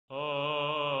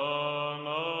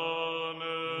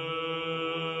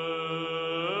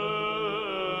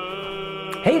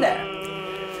Hey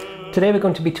there! Today we're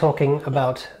going to be talking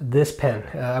about this pen.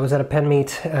 I was at a pen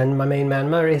meet and my main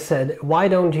man Murray said, why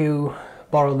don't you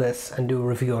borrow this and do a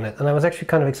review on it? And I was actually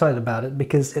kind of excited about it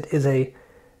because it is a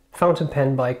fountain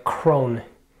pen by Krone.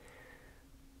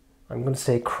 I'm going to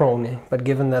say Krone, but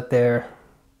given that their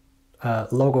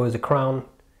logo is a crown,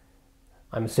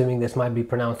 I'm assuming this might be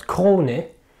pronounced Krone.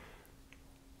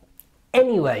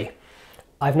 Anyway,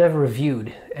 I've never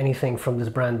reviewed anything from this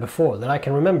brand before that I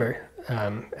can remember,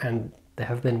 and there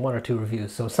have been one or two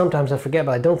reviews, so sometimes I forget,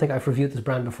 but I don't think I've reviewed this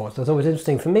brand before, so it's always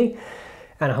interesting for me,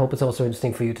 and I hope it's also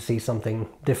interesting for you to see something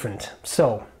different.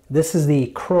 So this is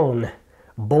the Krone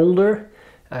Boulder.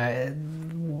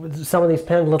 Some of these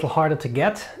pens are a little harder to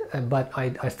get, but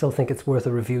I still think it's worth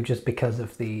a review just because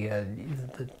of the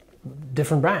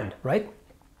different brand, right?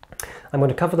 I'm going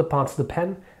to cover the parts of the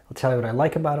pen. I'll tell you what I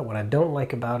like about it, what I don't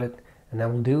like about it, and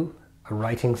then we'll do a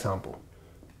writing sample.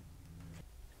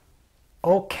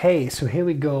 Okay, so here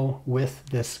we go with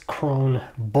this Krone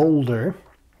Boulder.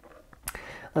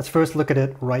 Let's first look at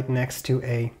it right next to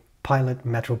a Pilot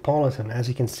Metropolitan. As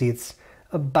you can see, it's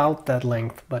about that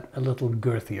length, but a little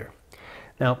girthier.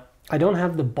 Now, I don't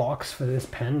have the box for this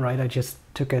pen, right? I just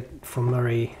took it from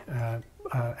Murray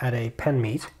at a pen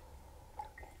meet.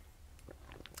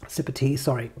 Sip of tea,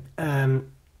 sorry.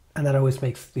 And that always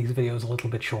makes these videos a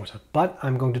little bit shorter. But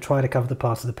I'm going to try to cover the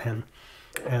parts of the pen,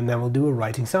 and then we'll do a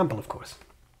writing sample, of course.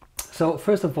 So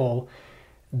first of all,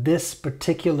 this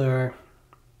particular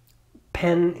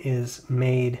pen is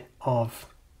made of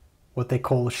what they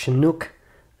call Chinook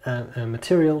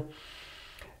material.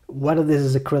 Whether this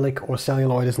is acrylic or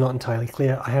celluloid is not entirely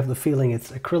clear. I have the feeling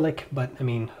it's acrylic, but I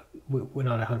mean, we're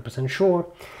not 100% sure.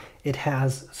 It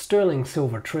has sterling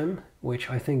silver trim, which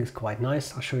I think is quite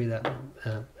nice. I'll show you that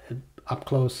up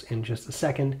close in just a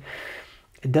second.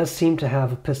 It does seem to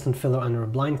have a piston filler under a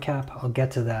blind cap. I'll get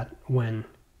to that when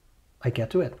I get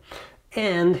to it.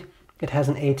 And it has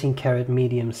an 18 karat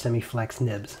medium semi-flex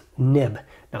nib.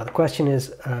 Now the question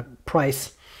is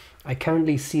price. I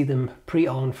currently see them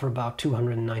pre-owned for about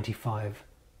 $295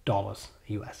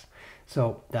 US.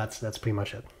 So that's pretty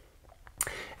much it.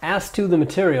 As to the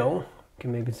material,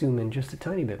 can maybe zoom in just a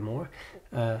tiny bit more.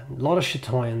 A lot of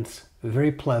chatoyance,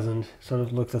 very pleasant, sort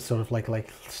of looks at sort of like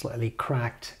slightly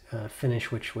cracked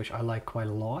finish, which I like quite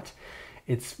a lot.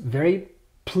 It's very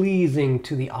pleasing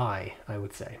to the eye, I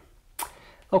would say.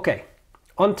 Okay,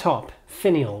 on top,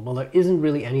 finial. Well, there isn't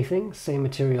really anything, same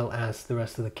material as the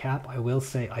rest of the cap. I will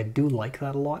say I do like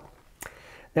that a lot.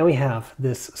 Then we have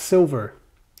this silver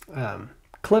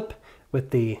clip with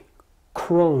the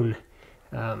Krone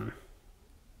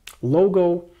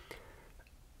logo.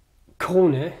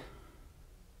 Krone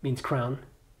means crown,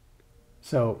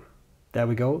 so there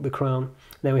we go, the crown.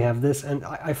 Then we have this, and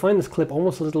I find this clip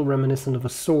almost a little reminiscent of a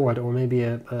sword or maybe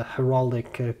a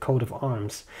heraldic coat of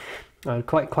arms.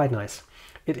 Quite nice.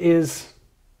 It is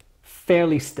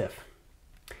fairly stiff.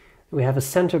 We have a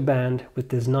center band with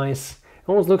this nice, it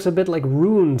almost looks a bit like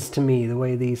runes to me, the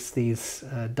way these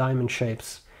diamond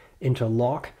shapes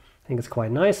interlock. I think it's quite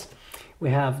nice.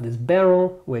 We have this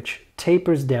barrel which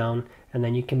tapers down, and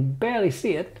then you can barely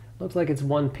see it. Looks like it's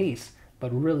one piece,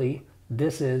 but really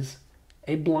this is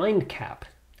a blind cap,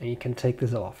 and you can take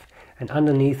this off. And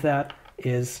underneath that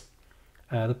is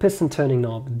the piston turning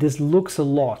knob. This looks a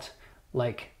lot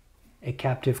like a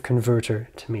captive converter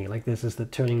to me, like this is the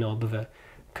turning knob of a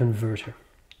converter.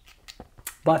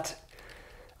 But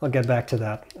I'll get back to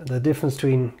that. The difference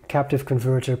between captive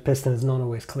converter, piston is not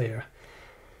always clear.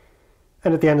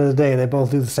 And at the end of the day, they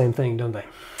both do the same thing, don't they?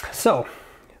 So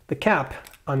the cap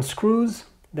unscrews.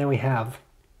 Then we have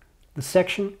the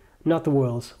section, not the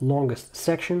world's longest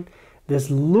section. This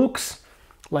looks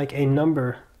like a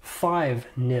number 5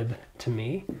 nib to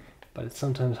me, but it's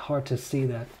sometimes hard to see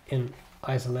that in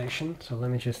isolation. So let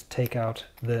me just take out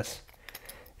this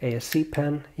ASC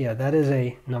pen. Yeah, that is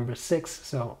a number 6.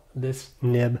 So this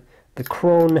nib, the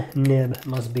Krone nib,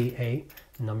 must be a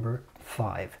number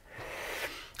 5.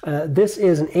 This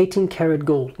is an 18 karat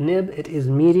gold nib. It is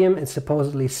medium. It's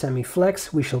supposedly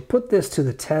semi-flex. We shall put this to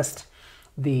the test.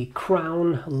 The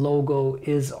crown logo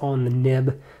is on the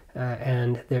nib,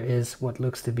 and there is what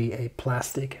looks to be a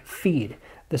plastic feed.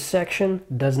 The section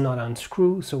does not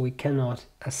unscrew, so we cannot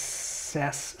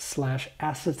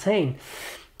assess/ascertain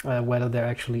whether there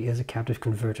actually is a captive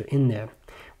converter in there.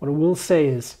 What I will say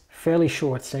is fairly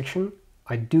short section.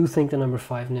 I do think the number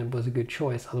 5 nib was a good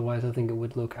choice, otherwise I think it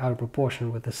would look out of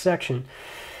proportion with the section.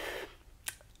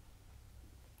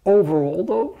 Overall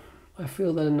though, I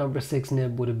feel that a number 6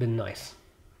 nib would have been nice.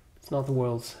 It's not the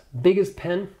world's biggest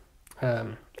pen,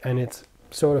 and it's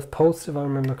sort of posts, if I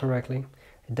remember correctly.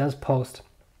 It does post.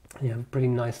 You have a pretty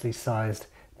nicely sized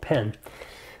pen.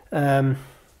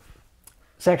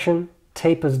 Section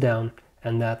tapers down,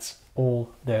 and that's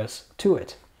all there's to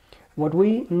it. What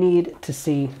we need to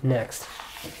see next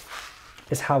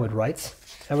is how it writes,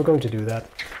 and we're going to do that.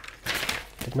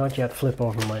 Did not yet flip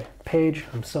over my page,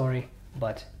 I'm sorry,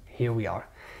 but here we are.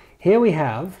 Here we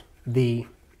have the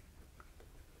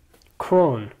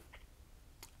Krone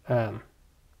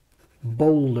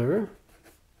Boulder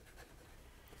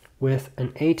with an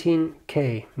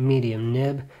 18K medium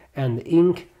nib, and the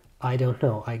ink, I don't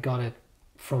know, I got it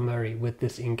from B.R.E with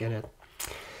this ink in it.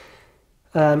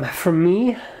 For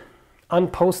me,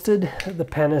 unposted, the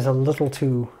pen is a little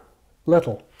too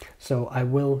little, so I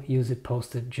will use it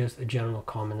posted, just a general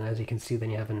comment. And as you can see,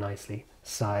 then you have a nicely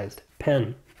sized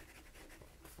pen.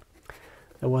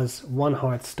 There was one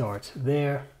hard start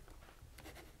there,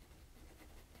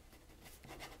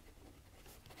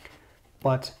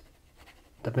 but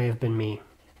that may have been me.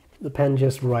 The pen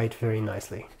just writes very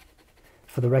nicely.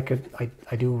 For the record,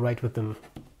 I do write with them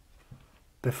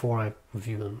before I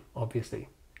review them, obviously.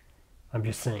 I'm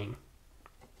just saying.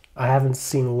 I haven't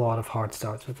seen a lot of hard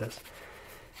starts with this.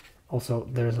 Also,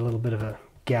 there's a little bit of a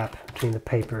gap between the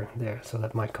paper there, so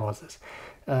that might cause this.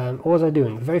 What was I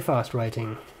doing? Very fast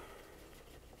writing.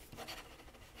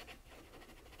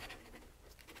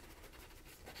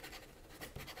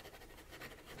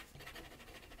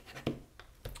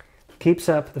 Keeps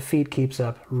up, the feed keeps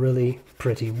up really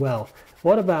pretty well.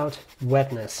 What about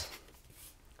wetness?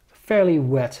 Fairly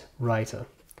wet writer.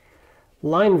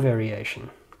 Line variation.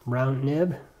 Round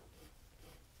nib.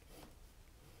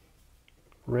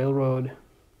 Railroad.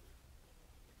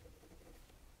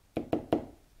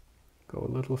 Go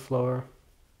a little slower.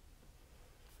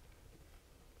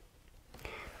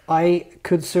 I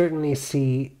could certainly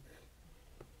see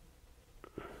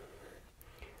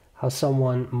how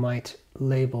someone might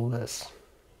label this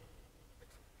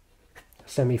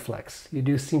semi-flex. You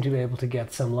do seem to be able to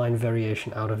get some line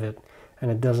variation out of it,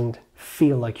 and it doesn't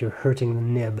feel like you're hurting the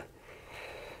nib.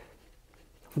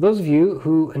 For those of you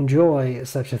who enjoy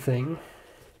such a thing,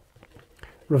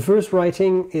 reverse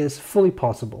writing is fully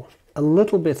possible. A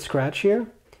little bit scratchier,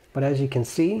 but as you can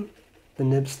see, the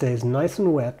nib stays nice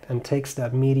and wet and takes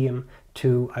that medium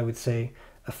to, I would say,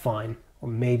 a fine, or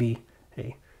maybe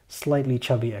a slightly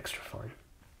chubby extra fine.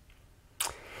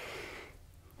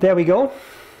 There we go.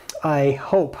 I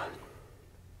hope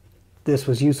this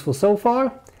was useful so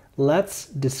far. Let's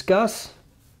discuss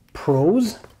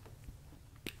pros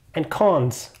and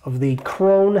cons of the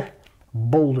Krone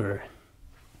Boulder.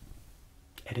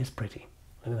 It is pretty.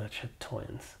 Look at that shit,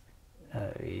 toyins.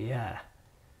 Yeah.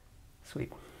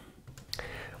 Sweet.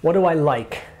 What do I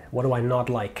like? What do I not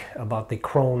like about the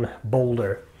Krone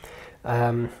Boulder?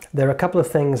 There are a couple of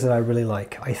things that I really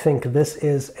like. I think this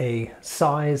is a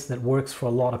size that works for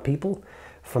a lot of people.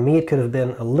 For me, it could have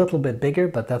been a little bit bigger,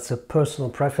 but that's a personal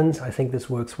preference. I think this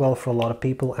works well for a lot of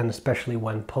people, and especially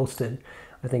when posted.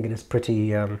 I think it is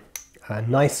pretty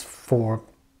nice for...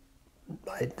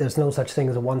 There's no such thing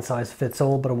as a one size fits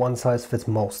all, but a one size fits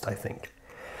most, I think.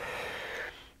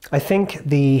 I think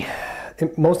the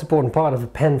most important part of a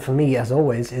pen for me, as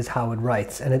always, is how it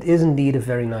writes, and it is indeed a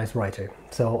very nice writer.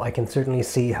 So I can certainly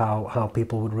see how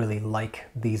people would really like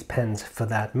these pens for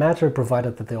that matter,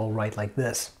 provided that they all write like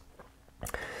this.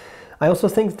 I also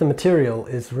think the material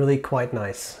is really quite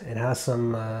nice. It has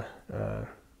some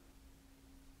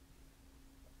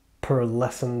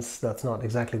pearlescence. That's not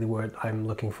exactly the word I'm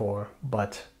looking for,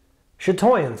 but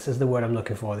chatoyance is the word I'm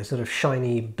looking for. These sort of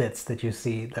shiny bits that you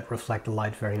see that reflect the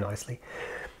light very nicely.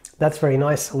 That's very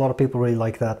nice. A lot of people really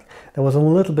like that. There was a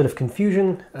little bit of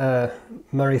confusion.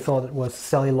 B.R.E thought it was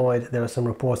celluloid. There are some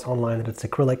reports online that it's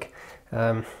acrylic.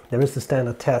 There is the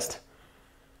standard test.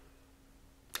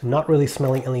 Not really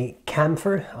smelling any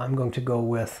camphor. I'm going to go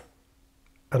with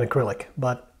an acrylic,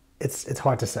 but it's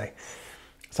hard to say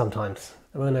sometimes.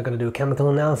 We're not going to do a chemical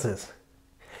analysis.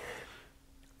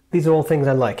 These are all things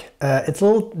I like. It's a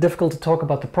little difficult to talk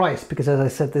about the price because, as I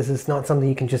said, this is not something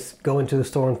you can just go into the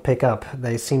store and pick up.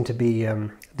 They seem to be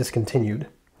discontinued.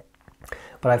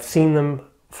 But I've seen them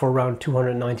for around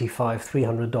 $295,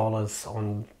 $300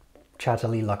 on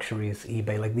Chatterley Luxuries,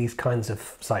 eBay, like these kinds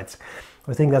of sites.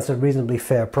 I think that's a reasonably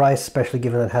fair price, especially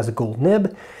given that it has a gold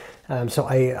nib. So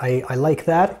I like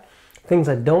that. Things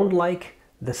I don't like,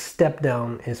 the step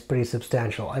down is pretty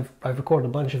substantial. I've recorded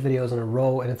a bunch of videos in a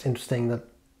row, and it's interesting that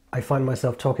I find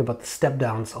myself talking about the step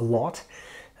downs a lot.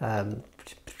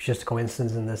 Just a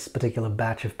coincidence in this particular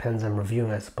batch of pens I'm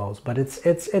reviewing, I suppose. But it's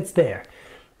there,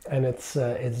 and it's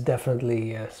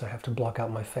definitely. So I have to block out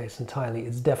my face entirely.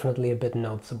 It's definitely a bit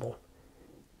noticeable.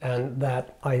 and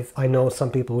that I know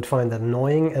some people would find that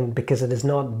annoying, and because it is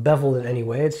not beveled in any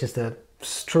way, it's just a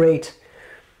straight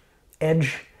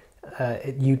edge,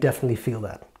 you definitely feel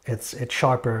that. It's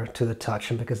sharper to the touch,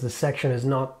 and because the section is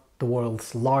not the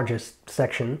world's largest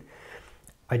section,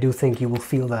 I do think you will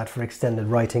feel that for extended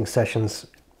writing sessions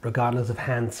regardless of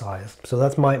hand size. So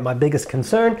that's my biggest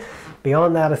concern.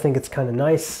 Beyond that, I think it's kind of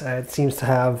nice. It seems to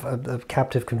have a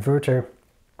captive converter.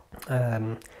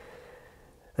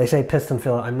 They say piston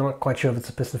filler. I'm not quite sure if it's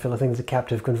a piston filler. I think it's a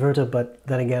captive converter, but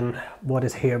then again, what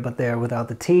is here but there without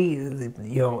the T?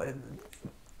 You know,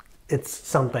 it's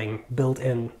something built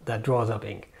in that draws up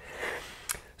ink.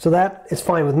 So that is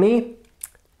fine with me.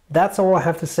 That's all I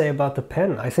have to say about the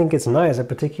pen. I think it's nice. I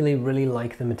particularly really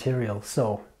like the material.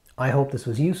 So I hope this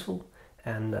was useful,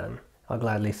 and I'll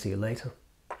gladly see you later.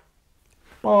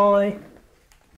 Bye!